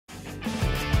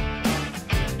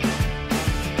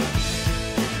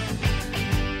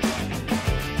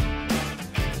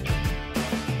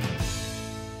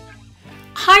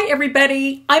Hi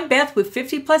everybody, I'm Beth with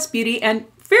 50 Plus Beauty and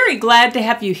very glad to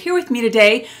have you here with me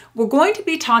today. We're going to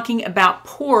be talking about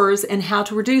pores and how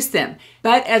to reduce them.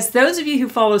 But as those of you who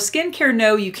follow skincare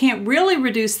know, you can't really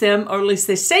reduce them, or at least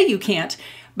they say you can't,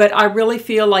 but I really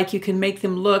feel like you can make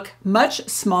them look much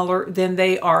smaller than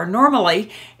they are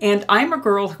normally. And I'm a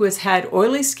girl who has had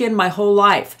oily skin my whole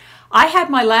life. I had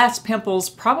my last pimples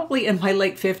probably in my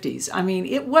late 50s. I mean,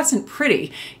 it wasn't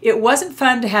pretty. It wasn't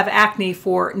fun to have acne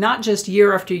for not just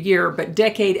year after year, but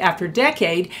decade after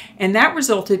decade. And that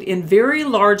resulted in very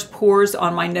large pores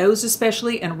on my nose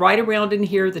especially, and right around in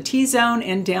here, the T-zone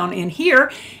and down in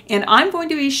here. And I'm going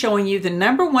to be showing you the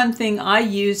 #1 thing I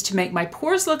use to make my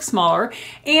pores look smaller.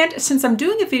 And since I'm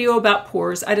doing a video about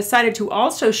pores, I decided to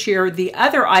also share the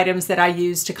other items that I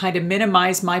use to kind of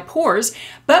minimize my pores.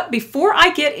 But before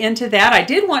I get into that, I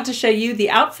did want to show you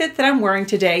the outfit that I'm wearing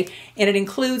today, and it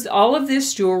includes all of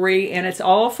this jewelry, and it's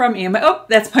all from Amazon. Oh,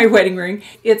 that's my wedding ring.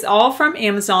 It's all from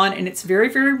Amazon, and it's very,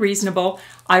 very reasonable.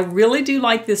 I really do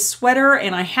like this sweater,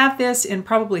 and I have this in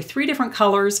probably 3 different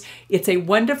colors. It's a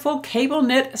wonderful cable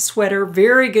knit sweater,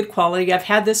 very good quality. I've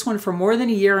had this one for more than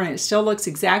a year, and it still looks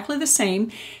exactly the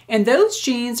same. And those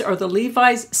jeans are the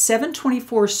Levi's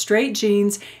 724 straight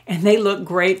jeans, and they look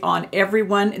great on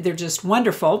everyone. They're just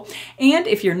wonderful. And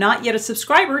if you're not yet a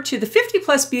subscriber to the 50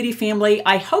 Plus Beauty family,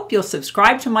 I hope you'll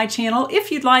subscribe to my channel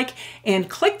if you'd like, and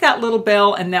click that little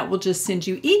bell, and that will just send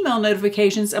you email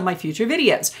notifications of my future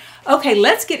videos. Okay,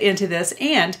 let's get into this.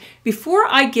 And before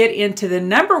I get into the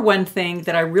 #1 thing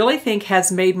that I really think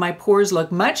has made my pores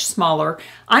look much smaller,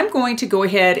 I'm going to go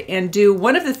ahead and do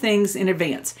one of the things in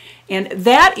advance. And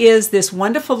that is this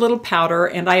wonderful little powder.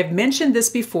 And I have mentioned this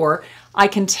before. I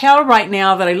can tell right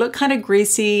now that I look kind of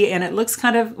greasy and it looks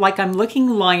kind of like I'm looking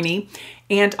liney.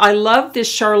 And I love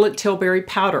this Charlotte Tilbury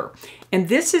powder. And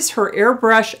this is her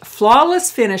Airbrush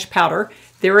Flawless Finish powder.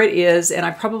 There it is. And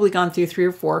I've probably gone through 3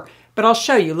 or 4. But I'll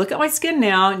show you. Look at my skin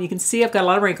now, and you can see I've got a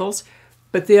lot of wrinkles.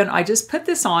 But then I just put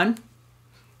this on,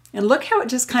 and look how it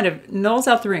just kind of nulls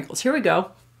out the wrinkles. Here we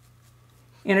go.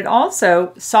 And it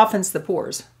also softens the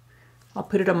pores. I'll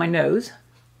put it on my nose.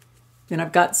 Then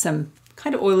I've got some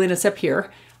kind of oiliness up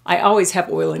here. I always have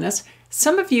oiliness.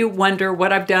 Some of you wonder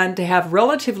what I've done to have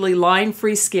relatively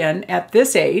line-free skin at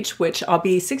this age, which I'll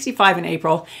be 65 in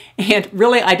April, and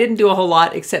really I didn't do a whole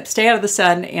lot except stay out of the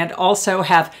sun and also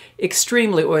have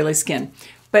extremely oily skin.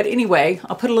 But anyway,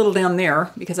 I'll put a little down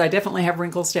there because I definitely have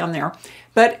wrinkles down there.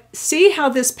 But see how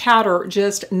this powder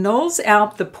just nulls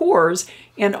out the pores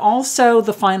and also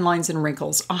the fine lines and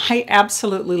wrinkles. I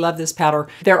absolutely love this powder.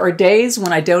 There are days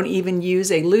when I don't even use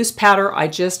a loose powder. I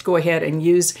just go ahead and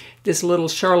use this little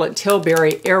Charlotte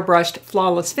Tilbury Airbrushed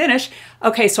Flawless Finish.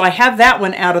 Okay, so I have that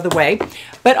one out of the way.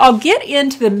 But I'll get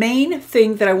into the main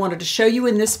thing that I wanted to show you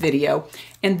in this video.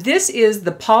 And this is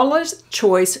the Paula's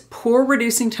Choice Pore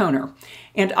Reducing Toner.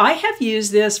 And I have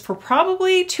used this for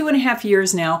probably 2.5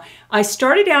 years now. I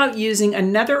started out using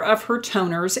another of her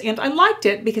toners, and I liked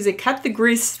it because it cut the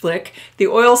grease slick, the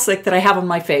oil slick that I have on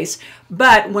my face.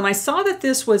 But when I saw that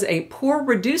this was a pore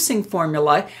reducing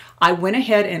formula, I went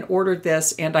ahead and ordered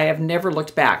this, and I have never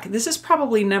looked back. This is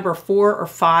probably number 4 or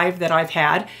 5 that I've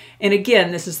had. And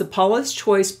again, this is the Paula's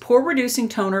Choice Pore Reducing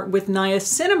Toner with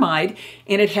niacinamide,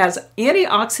 and it has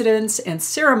antioxidants and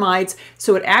ceramides,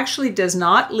 so it actually does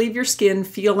not leave your skin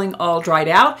feeling all dried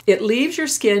out. It leaves your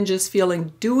skin just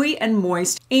feeling dewy and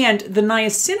moist. And the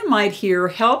niacinamide here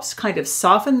helps kind of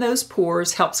soften those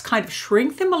pores, helps kind of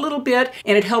shrink them a little bit,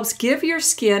 and it helps give your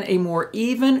skin a more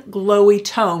even, glowy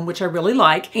tone, which I really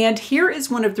like. And here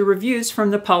is one of the reviews from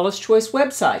the Paula's Choice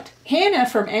website. Hannah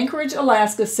from Anchorage,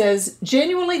 Alaska says,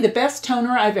 "Genuinely the best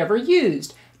toner I've ever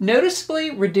used.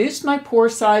 Noticeably reduced my pore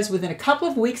size within a couple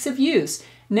of weeks of use.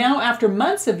 Now after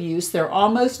months of use, they're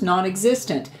almost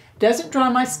non-existent. Doesn't dry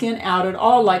my skin out at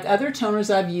all like other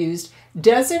toners I've used.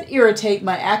 Doesn't irritate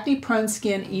my acne-prone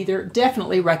skin either.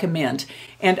 Definitely recommend."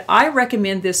 And I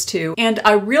recommend this too. And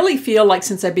I really feel like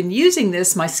since I've been using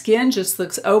this, my skin just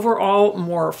looks overall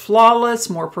more flawless,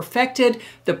 more perfected.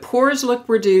 The pores look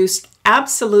reduced.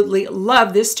 Absolutely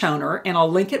love this toner, and I'll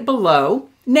link it below.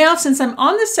 Now, since I'm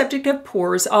on the subject of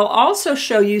pores, I'll also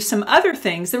show you some other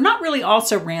things. They're not really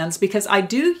also rans because I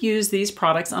do use these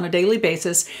products on a daily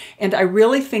basis, and I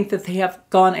really think that they have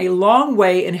gone a long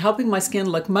way in helping my skin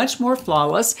look much more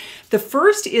flawless. The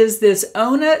first is this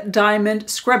Ona Diamond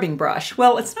Scrubbing Brush.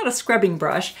 Well, it's not a scrubbing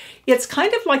brush. It's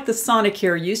kind of like the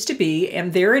Sonicare used to be,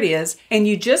 and there it is. And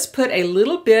you just put a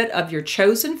little bit of your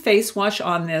chosen face wash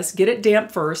on this, get it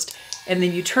damp first, and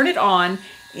then you turn it on.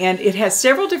 And it has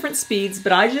several different speeds,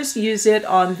 but I just use it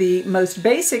on the most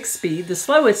basic speed, the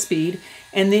slowest speed.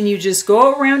 And then you just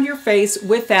go around your face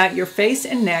with that, your face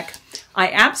and neck. I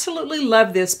absolutely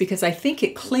love this because I think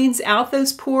it cleans out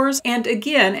those pores. And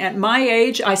again, at my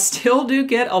age, I still do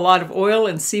get a lot of oil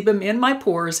and sebum in my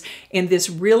pores, and this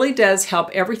really does help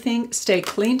everything stay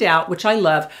cleaned out, which I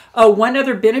love. Oh, one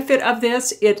other benefit of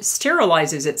this, it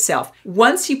sterilizes itself.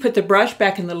 Once you put the brush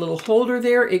back in the little holder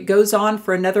there, it goes on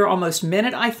for another almost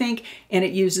minute, I think, and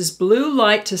it uses blue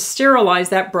light to sterilize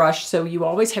that brush, so you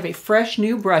always have a fresh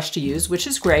new brush to use, which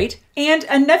is great. And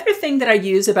another thing that I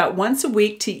use about once a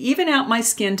week to even out my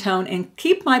skin tone and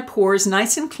keep my pores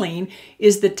nice and clean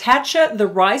is the Tatcha the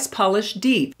Rice Polish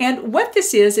Deep. And what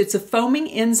this is, it's a foaming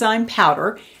enzyme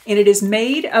powder, and it is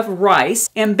made of rice,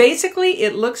 and basically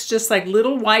it looks just like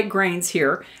little white grains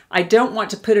here. I don't want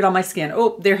to put it on my skin.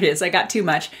 Oh, there it is. I got too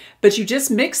much. But you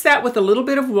just mix that with a little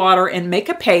bit of water and make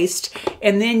a paste,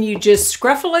 and then you just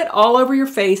scruffle it all over your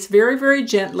face very, very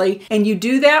gently. And you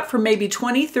do that for maybe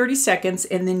 20-30 seconds,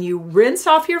 and then you rinse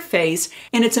off your face.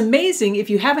 And it's amazing, if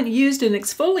you haven't used an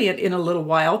exfoliant in a little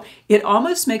while, it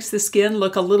almost makes the skin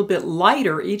look a little bit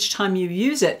lighter each time you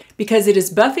use it, because it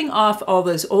is buffing off all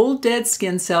those old dead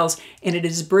skin cells, and it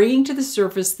is bringing to the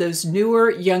surface those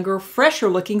newer, younger, fresher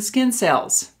looking skin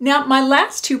cells. Now, my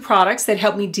last two products that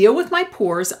help me deal with my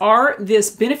pores are this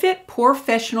Benefit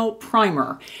Porefessional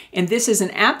Primer. And this is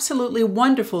an absolutely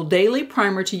wonderful daily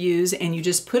primer to use, and you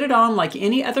just put it on like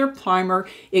any other primer.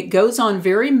 It goes on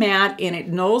very matte and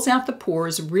it nulls out the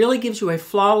pores, really gives you a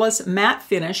flawless matte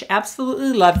finish.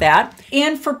 Absolutely love that.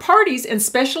 And for parties and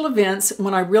special events,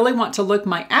 when I really want to look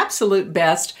my absolute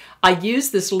best, I use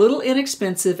this little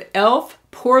inexpensive e.l.f.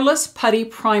 Poreless Putty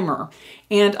Primer.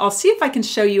 And I'll see if I can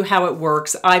show you how it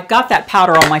works. I've got that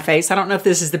powder on my face. I don't know if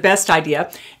this is the best idea.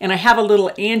 And I have a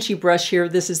little Angie brush here.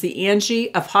 This is the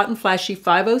Angie of Hot and Flashy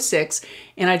 506.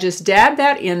 And I just dab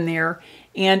that in there.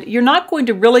 And you're not going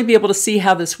to really be able to see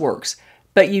how this works,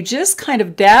 but you just kind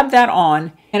of dab that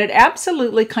on, and it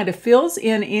absolutely kind of fills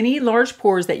in any large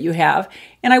pores that you have.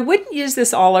 And I wouldn't use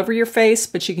this all over your face,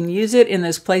 but you can use it in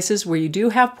those places where you do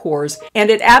have pores. And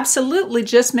it absolutely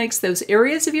just makes those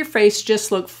areas of your face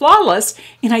just look flawless.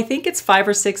 And I think it's $5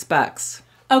 or $6.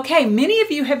 Okay, many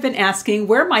of you have been asking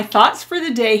where my thoughts for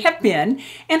the day have been,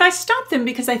 and I stopped them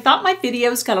because I thought my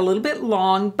videos got a little bit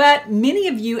long, but many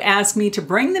of you asked me to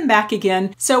bring them back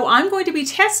again, so I'm going to be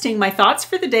testing my thoughts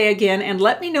for the day again, and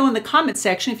let me know in the comment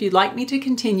section if you'd like me to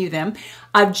continue them.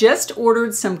 I've just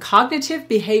ordered some cognitive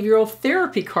behavioral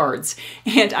therapy cards,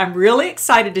 and I'm really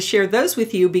excited to share those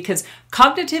with you because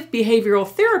cognitive behavioral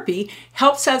therapy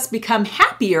helps us become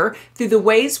happier through the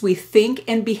ways we think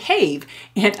and behave,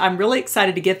 and I'm really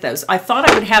excited to get those. I thought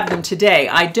I would have them today.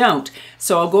 I don't,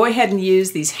 so I'll go ahead and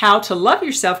use these How to Love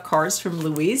Yourself cards from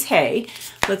Louise Hay.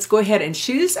 Let's go ahead and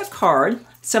choose a card,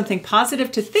 something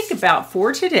positive to think about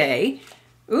for today.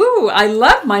 Ooh, I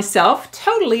love myself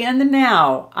totally in the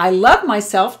now. I love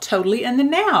myself totally in the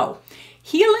now.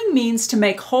 Healing means to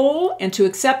make whole and to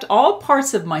accept all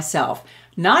parts of myself,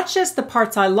 not just the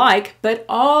parts I like, but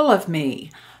all of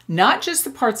me. Not just the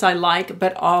parts I like,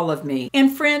 but all of me.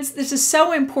 And friends, this is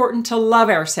so important to love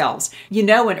ourselves. You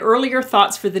know, in earlier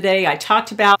thoughts for the day, I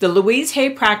talked about the Louise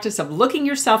Hay practice of looking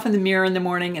yourself in the mirror in the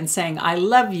morning and saying, I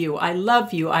love you, I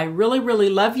love you, I really, really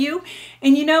love you.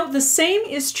 And you know, the same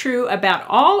is true about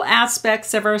all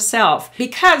aspects of ourselves,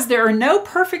 because there are no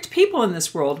perfect people in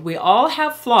this world. We all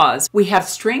have flaws. We have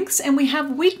strengths and we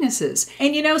have weaknesses.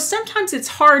 And you know, sometimes it's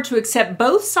hard to accept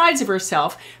both sides of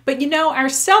ourselves, but you know, our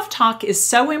self-talk is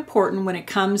so important when it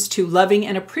comes to loving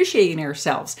and appreciating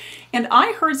ourselves. And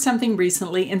I heard something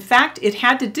recently, in fact, it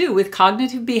had to do with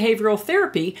cognitive behavioral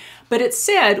therapy, but it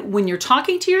said when you're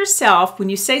talking to yourself, when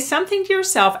you say something to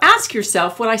yourself, ask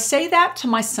yourself, would I say that to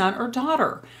my son or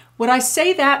daughter? Would I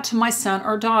say that to my son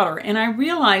or daughter? And I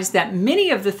realized that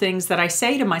many of the things that I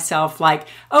say to myself, like,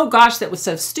 oh gosh, that was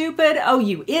so stupid. Oh,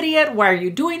 you idiot. Why are you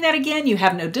doing that again? You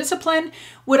have no discipline.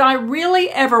 Would I really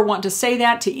ever want to say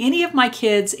that to any of my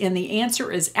kids? And the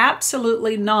answer is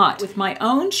absolutely not. With my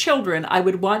own children, I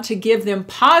would want to give them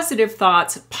positive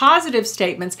thoughts, positive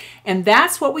statements, and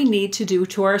that's what we need to do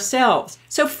to ourselves.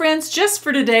 So friends, just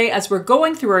for today, as we're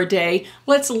going through our day,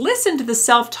 let's listen to the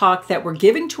self-talk that we're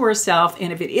giving to ourselves,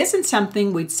 and if it isn't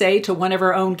something we'd say to one of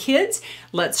our own kids,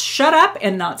 let's shut up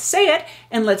and not say it,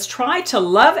 and let's try to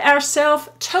love ourselves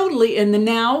totally in the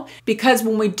now, because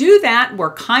when we do that,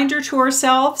 we're kinder to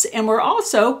ourselves, and we're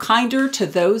also kinder to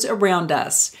those around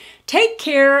us. Take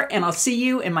care, and I'll see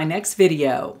you in my next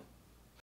video.